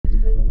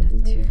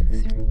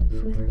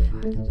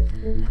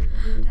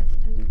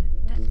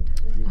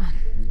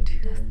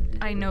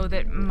I know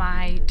that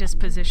my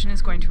disposition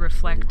is going to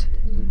reflect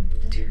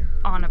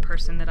on a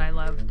person that I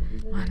love.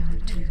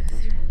 1, 2,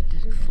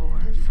 3,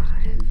 4,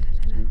 5.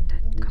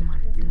 Come on.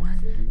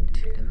 1,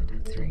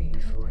 2, 3,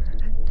 4.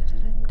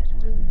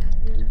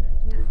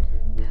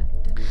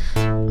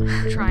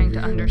 Trying to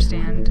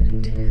understand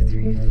 2,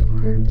 3,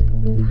 4,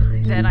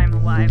 5. that I'm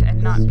alive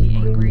and not be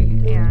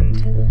angry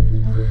and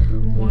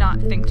not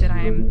think that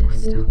I'm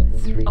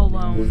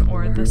alone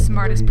or the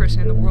smartest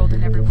person in the world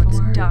and everyone's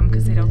dumb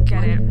because they don't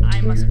get it.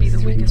 I must be the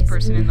weakest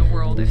person in the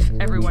world if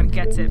everyone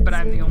gets it, but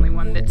I'm the only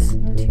one that's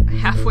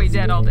halfway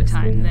dead all the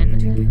time.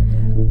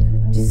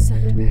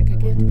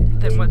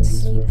 Then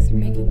what's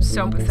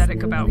so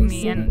pathetic about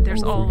me? And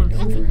there's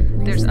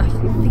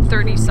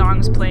 30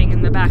 songs playing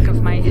in the back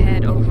of my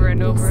head over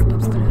and over.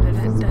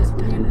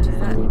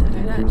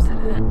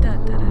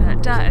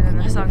 And then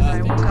the song that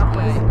I woke up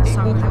with, and the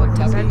song that I went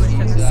to bed with,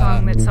 and the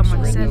song that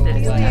someone said that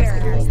is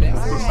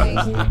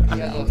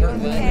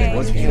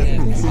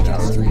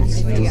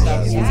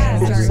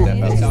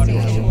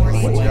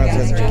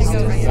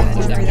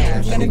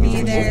gonna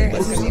be there.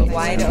 It's gonna be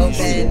wide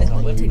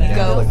open.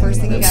 Go.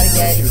 First thing you gotta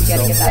get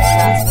that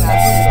fast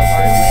pass to the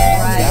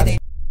Hardland ride.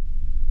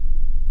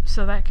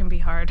 So that can be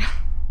hard.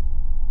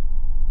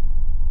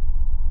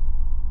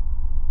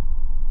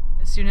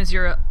 As soon as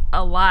you're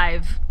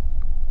alive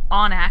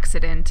on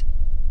accident,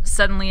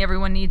 suddenly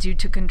everyone needs you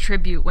to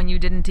contribute when you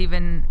didn't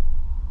even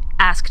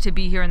ask to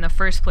be here in the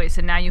first place,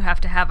 and now you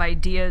have to have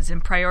ideas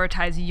and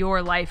prioritize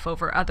your life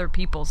over other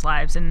people's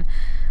lives and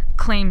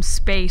claim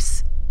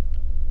space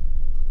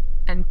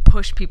and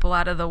push people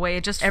out of the way.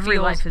 It just every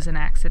life is an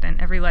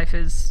accident. Every life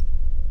is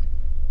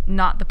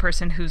not the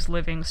person who's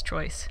living's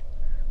choice.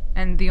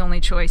 And the only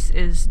choice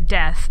is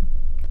death,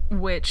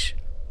 which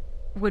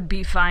would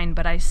be fine,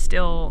 but I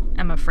still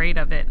am afraid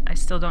of it. I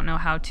still don't know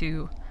how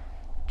to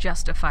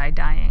justify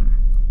dying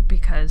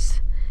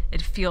because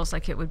it feels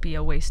like it would be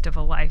a waste of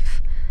a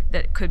life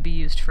that could be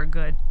used for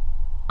good.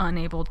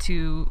 Unable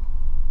to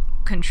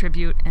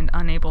contribute and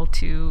unable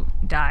to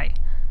die.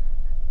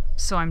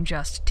 So I'm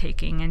just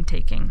taking and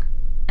taking.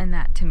 And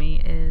that to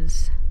me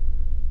is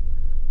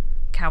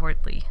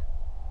cowardly.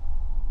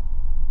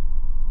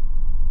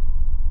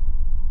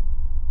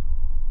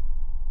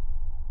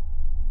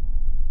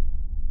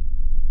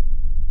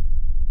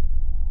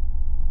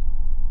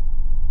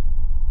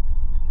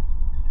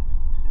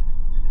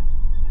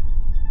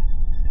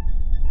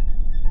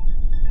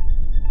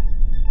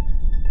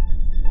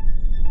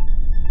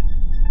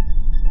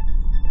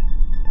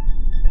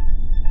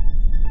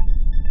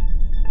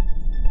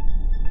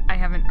 I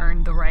haven't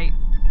earned the right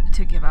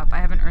to give up. I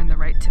haven't earned the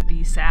right to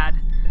be sad.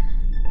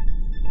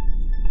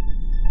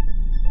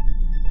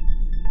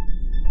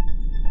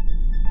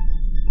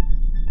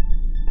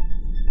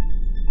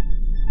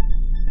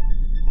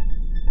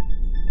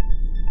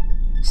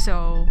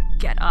 So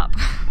get up.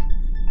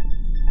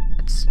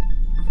 That's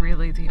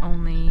really the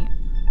only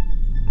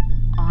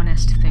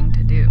honest thing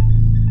to do.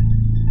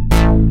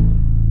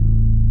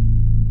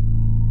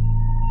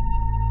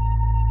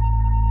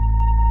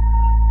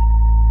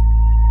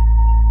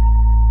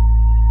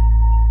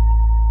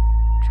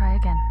 Try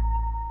again.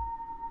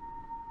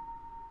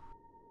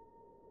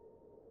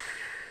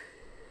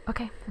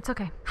 Okay, it's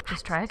okay.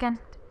 Just try again.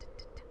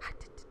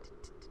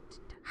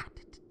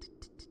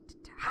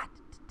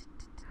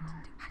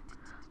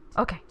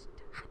 Okay.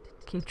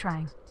 Keep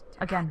trying.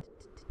 Again.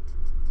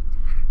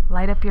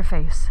 Light up your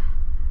face.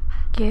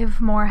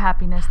 Give more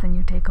happiness than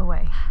you take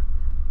away.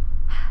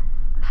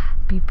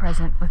 Be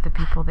present with the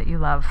people that you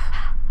love.